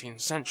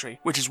 19th century,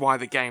 which is why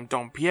the game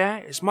Don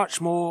Pierre is much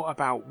more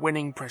about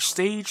winning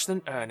prestige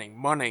than earning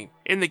money.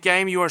 In the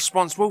game, you are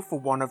responsible for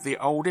one of the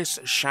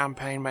oldest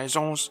champagne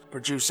maisons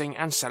producing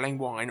and selling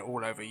wine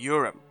all over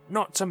Europe,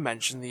 not to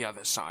mention the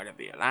other side of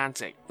the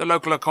Atlantic. The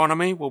local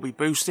economy will be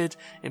boosted,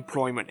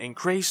 employment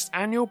increased,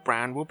 and your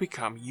brand will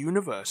become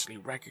universally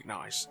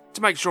recognized.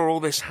 To make sure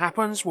all this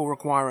happens will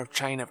require a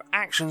chain of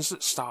actions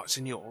that starts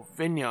in your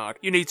vineyard.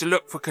 You need to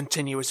look for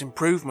continuous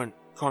improvement,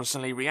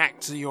 constantly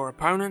react to your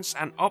opponents,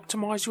 and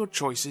optimize your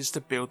choices to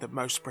build the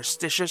most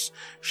prestigious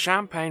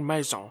champagne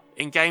maison.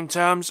 In game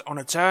terms, on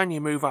a turn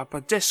you move up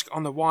a disc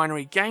on the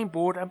winery game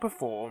board and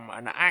perform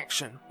an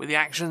action. With the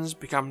actions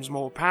becomes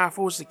more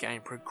powerful as the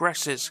game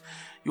progresses.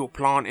 You'll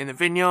plant in the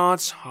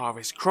vineyards,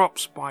 harvest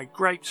crops, buy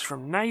grapes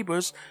from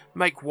neighbours,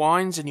 make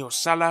wines in your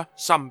cellar,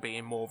 some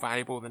being more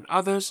valuable than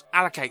others,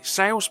 allocate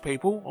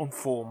salespeople on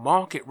 4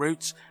 market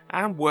routes,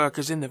 and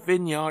workers in the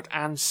vineyard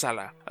and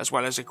cellar, as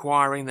well as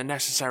acquiring the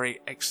necessary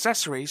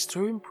accessories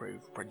to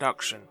improve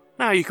production.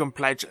 Now you can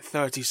pledge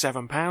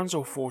 £37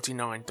 or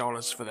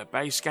 $49 for the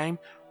base game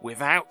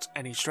without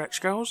any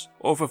stretch goals,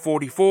 or for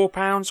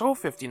 £44 or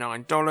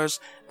 $59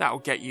 that will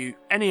get you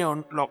any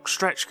unlocked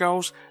stretch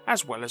goals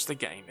as well as the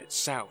game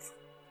itself.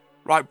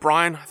 Right,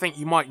 Brian, I think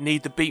you might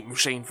need the beat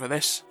machine for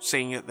this,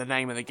 seeing the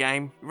name of the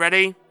game.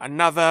 Ready?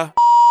 Another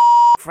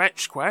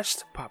Fetch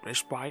Quest,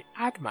 published by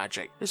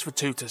AdMagic. This for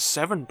 2 to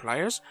 7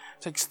 players,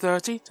 takes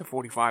 30 to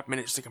 45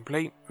 minutes to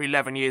complete, for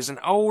 11 years and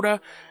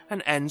older,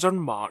 and ends on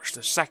March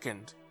the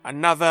 2nd.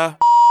 Another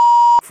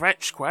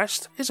Fetch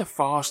Quest is a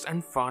fast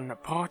and fun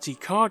party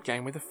card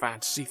game with a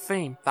fantasy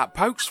theme that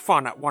pokes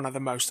fun at one of the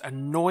most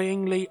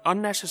annoyingly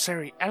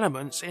unnecessary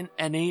elements in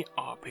any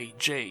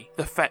RPG,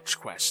 the Fetch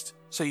Quest.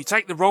 So you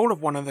take the role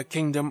of one of the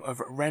Kingdom of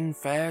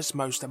Renfair's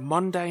most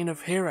mundane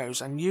of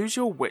heroes and use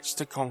your wits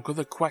to conquer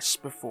the quests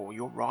before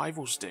your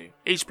rivals do.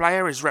 Each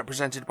player is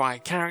represented by a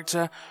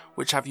character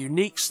which have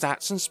unique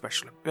stats and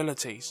special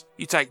abilities.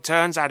 You take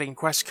turns adding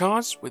quest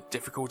cards with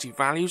difficulty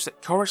values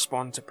that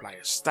correspond to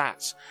player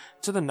stats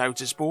to the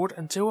notice board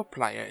until a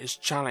player is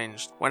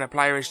challenged. When a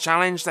player is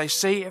challenged, they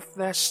see if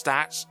their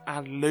stats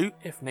and loot,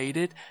 if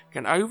needed,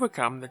 can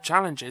overcome the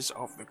challenges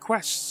of the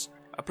quests.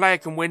 A player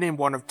can win in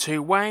one of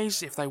 2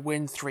 ways: if they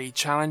win 3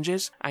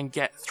 challenges and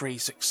get 3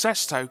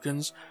 success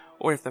tokens,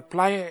 or if the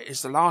player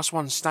is the last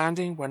one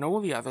standing when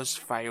all the others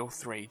fail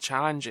 3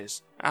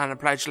 challenges. And the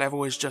pledge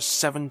level is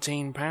just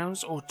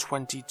 £17 or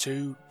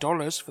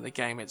 $22 for the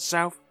game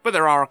itself, but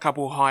there are a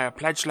couple higher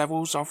pledge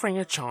levels offering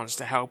a chance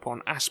to help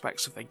on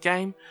aspects of the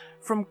game,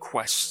 from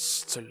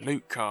quests to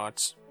loot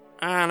cards.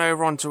 And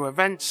over onto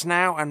events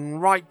now,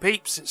 and right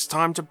peeps, it's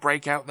time to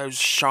break out those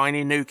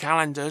shiny new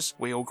calendars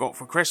we all got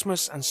for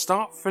Christmas and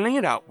start filling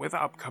it up with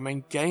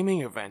upcoming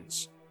gaming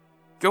events.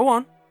 Go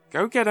on,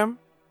 Go get 'em.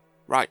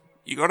 Right,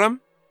 you got 'em?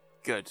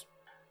 Good.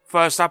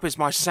 First up is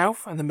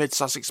myself and the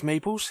Mid-Sussex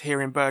Meeples here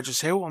in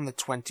Burgess Hill on the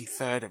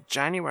 23rd of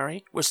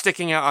January. We're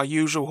sticking at our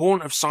usual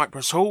haunt of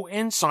Cypress Hall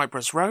in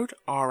Cypress Road,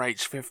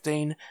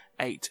 RH15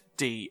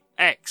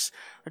 8DX.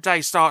 The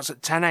day starts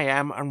at 10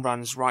 AM and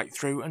runs right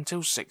through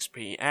until 6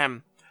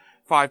 PM.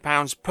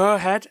 £5 per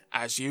head,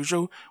 as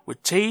usual,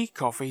 with tea,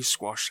 coffee,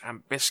 squash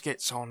and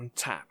biscuits on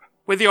tap.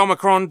 With the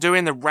Omicron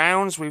doing the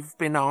rounds, we've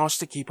been asked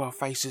to keep our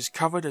faces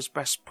covered as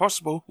best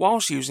possible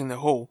whilst using the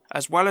hall,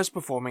 as well as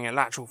performing a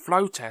lateral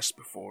flow test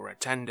before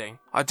attending.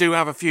 I do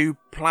have a few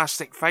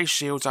plastic face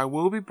shields I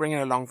will be bringing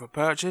along for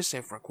purchase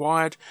if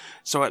required,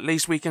 so at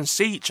least we can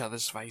see each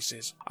other's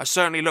faces. I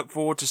certainly look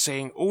forward to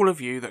seeing all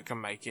of you that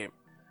can make it.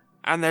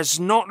 And there's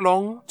not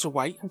long to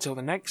wait until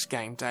the next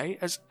game day,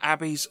 as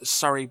Abby's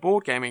Surrey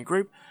Board Gaming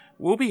Group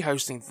will be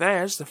hosting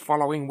theirs the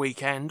following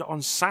weekend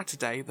on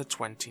Saturday the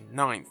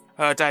 29th.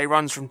 Her day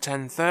runs from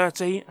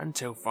 10:30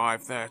 until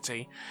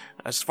 5:30.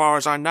 As far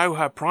as I know,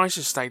 her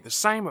prices stayed the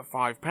same at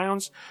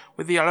 £5,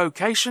 with the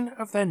location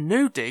of their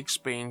new digs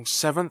being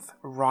 7th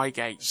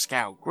Reigate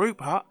Scout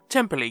Group Hut,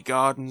 Temperley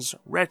Gardens,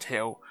 Red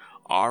Hill,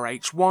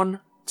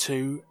 RH1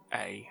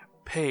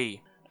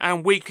 2AP.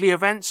 And weekly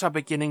events are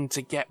beginning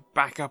to get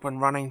back up and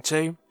running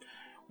too.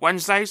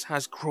 Wednesdays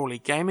has Crawley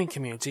Gaming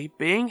Community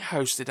being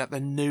hosted at the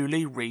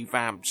newly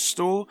revamped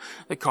store,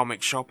 the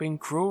Comic Shop in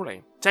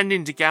Crawley.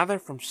 Tending to gather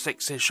from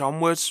 6ish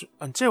onwards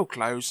until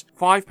close,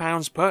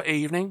 £5 per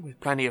evening with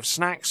plenty of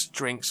snacks,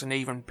 drinks and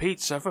even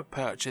pizza for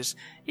purchase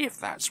if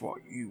that's what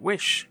you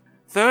wish.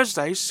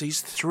 Thursdays sees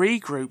 3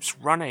 groups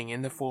running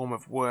in the form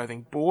of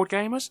Worthing board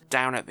gamers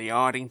down at the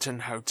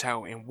Ardington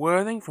Hotel in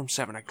Worthing from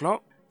 7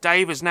 o'clock.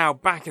 Dave is now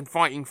back and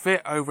fighting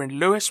fit over in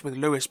Lewes with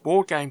Lewes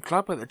Board Game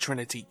Club at the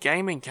Trinity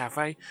Gaming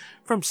Cafe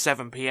from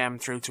 7 PM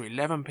through to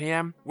 11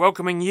 PM,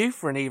 welcoming you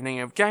for an evening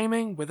of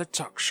gaming with a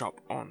tuck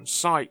shop on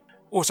site.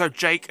 Also,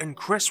 Jake and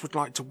Chris would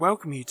like to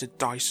welcome you to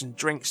Dyson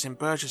Drinks in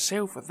Burgess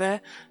Hill for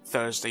their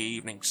Thursday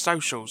evening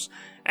socials.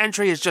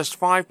 Entry is just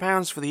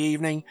 £5 for the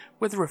evening,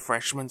 with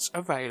refreshments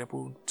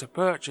available to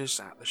purchase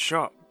at the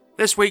shop.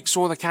 This week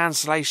saw the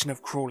cancellation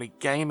of Crawley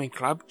Gaming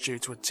Club due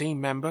to a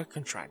team member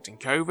contracting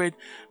COVID,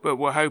 but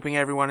we're hoping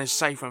everyone is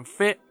safe and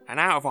fit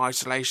and out of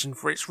isolation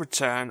for its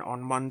return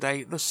on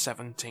Monday the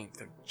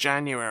 17th of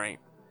January.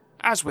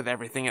 As with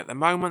everything at the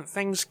moment,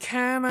 things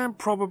can and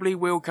probably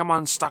will come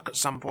unstuck at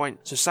some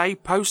point, so stay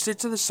posted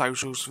to the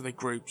socials for the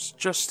groups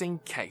just in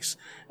case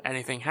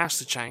anything has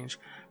to change.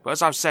 But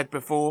as I've said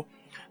before,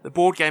 the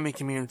board gaming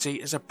community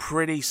is a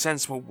pretty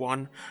sensible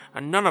one,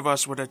 and none of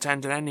us would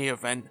attend any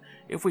event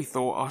if we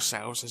thought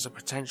ourselves as a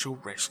potential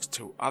risk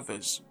to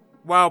others.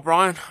 Well,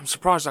 Brian, I'm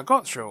surprised I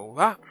got through all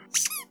that.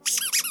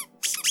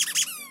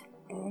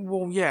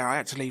 Well, yeah, I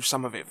had to leave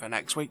some of it for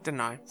next week,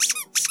 didn't I?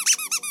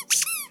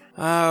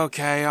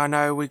 Okay, I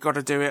know, we've got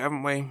to do it,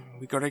 haven't we?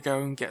 We've got to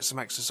go and get some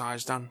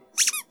exercise done.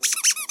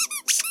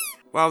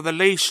 Well, the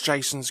leash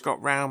Jason's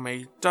got round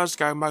me does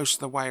go most of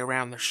the way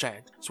around the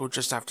shed, so we'll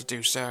just have to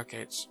do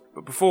circuits.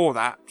 But before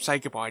that, say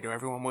goodbye to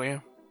everyone, will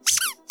you?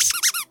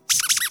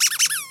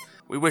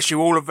 We wish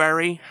you all a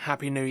very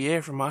happy new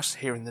year from us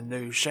here in the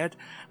new shed,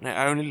 and it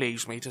only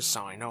leaves me to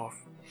sign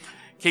off.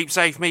 Keep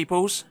safe,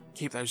 meeples,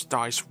 keep those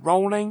dice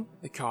rolling,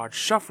 the cards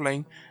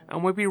shuffling,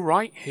 and we'll be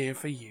right here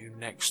for you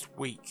next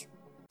week.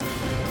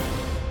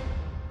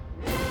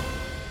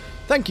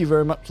 Thank you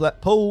very much for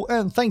that, Paul,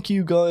 and thank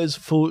you guys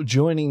for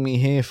joining me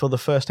here for the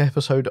first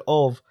episode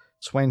of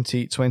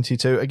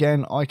 2022.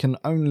 Again, I can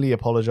only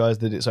apologise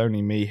that it's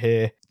only me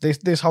here.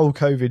 This whole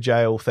COVID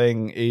jail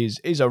thing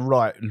is a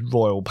right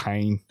royal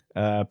pain,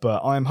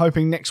 but I'm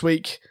hoping next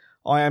week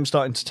I am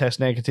starting to test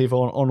negative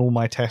on all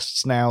my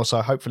tests now,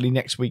 so hopefully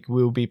next week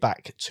we'll be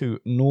back to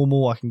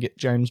normal. I can get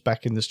James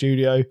back in the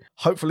studio.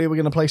 Hopefully we're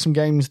going to play some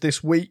games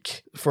this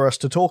week for us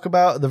to talk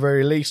about. At the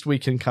very least, we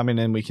can come in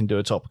and we can do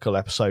a topical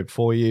episode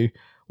for you.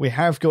 We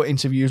have got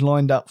interviews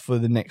lined up for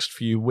the next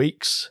few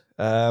weeks,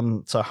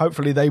 so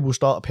hopefully they will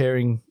start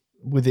appearing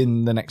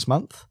within the next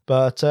month.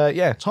 But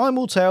yeah, time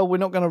will tell. We're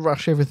not going to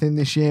rush everything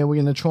this year.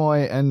 We're going to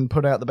try and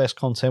put out the best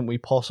content we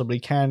possibly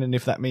can, and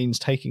if that means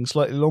taking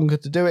slightly longer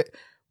to do it,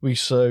 we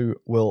so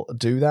will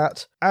do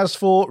that. As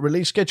for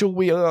release schedule,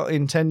 we are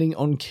intending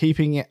on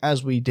keeping it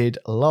as we did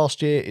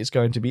last year. It's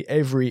going to be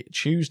every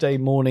Tuesday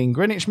morning,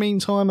 Greenwich Mean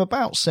Time,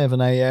 about 7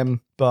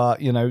 AM.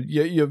 But, you know,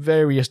 your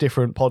various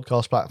different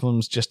podcast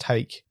platforms just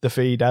take the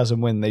feed as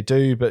and when they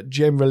do. But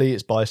generally,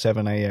 it's by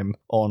 7 AM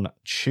on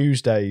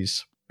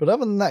Tuesdays. But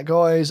other than that,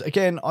 guys,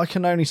 again, I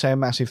can only say a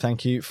massive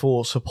thank you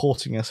for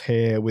supporting us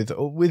here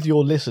with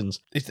your listens.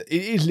 It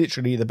is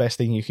literally the best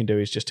thing you can do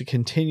is just to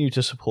continue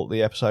to support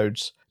the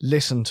episodes,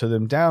 listen to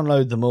them,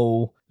 download them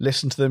all,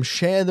 listen to them,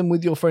 share them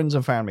with your friends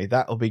and family.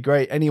 That will be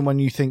great. Anyone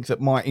you think that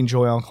might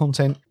enjoy our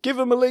content, give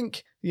them a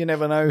link. You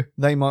never know,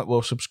 they might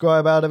well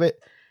subscribe out of it.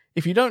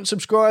 If you don't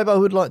subscribe, I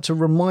would like to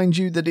remind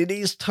you that it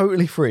is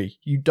totally free.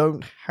 You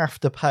don't have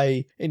to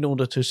pay in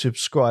order to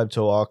subscribe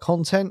to our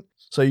content.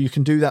 So you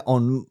can do that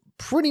on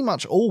pretty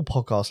much all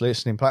podcast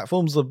listening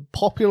platforms. The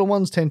popular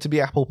ones tend to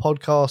be Apple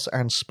Podcasts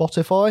and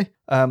Spotify.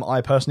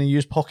 I personally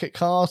use Pocket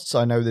Casts.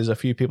 I know there's a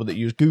few people that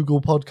use Google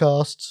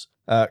Podcasts.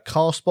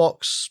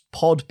 Castbox,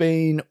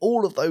 Podbean,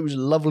 all of those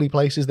lovely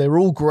places. They're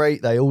all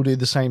great. They all do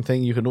the same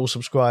thing. You can all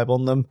subscribe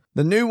on them.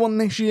 The new one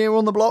this year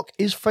on the block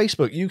is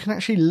Facebook. You can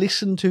actually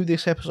listen to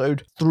this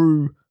episode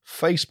through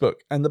Facebook.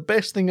 And the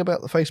best thing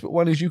about the Facebook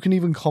one is you can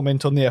even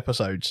comment on the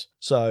episodes.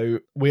 So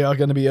we are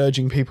going to be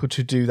urging people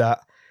to do that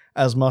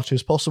as much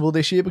as possible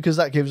this year, because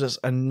that gives us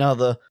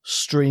another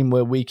stream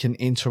where we can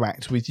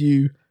interact with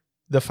you,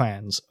 the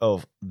fans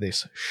of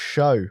this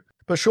show.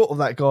 But short of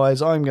that,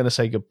 guys, I'm going to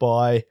say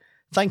goodbye.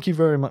 Thank you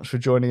very much for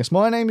joining us.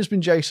 My name has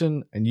been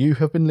Jason, and you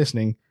have been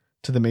listening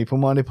to the Meeple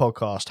Minded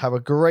Podcast. Have a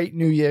great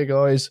new year,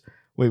 guys.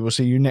 We will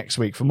see you next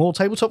week for more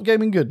tabletop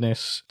gaming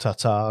goodness.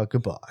 Ta-ta,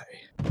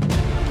 goodbye.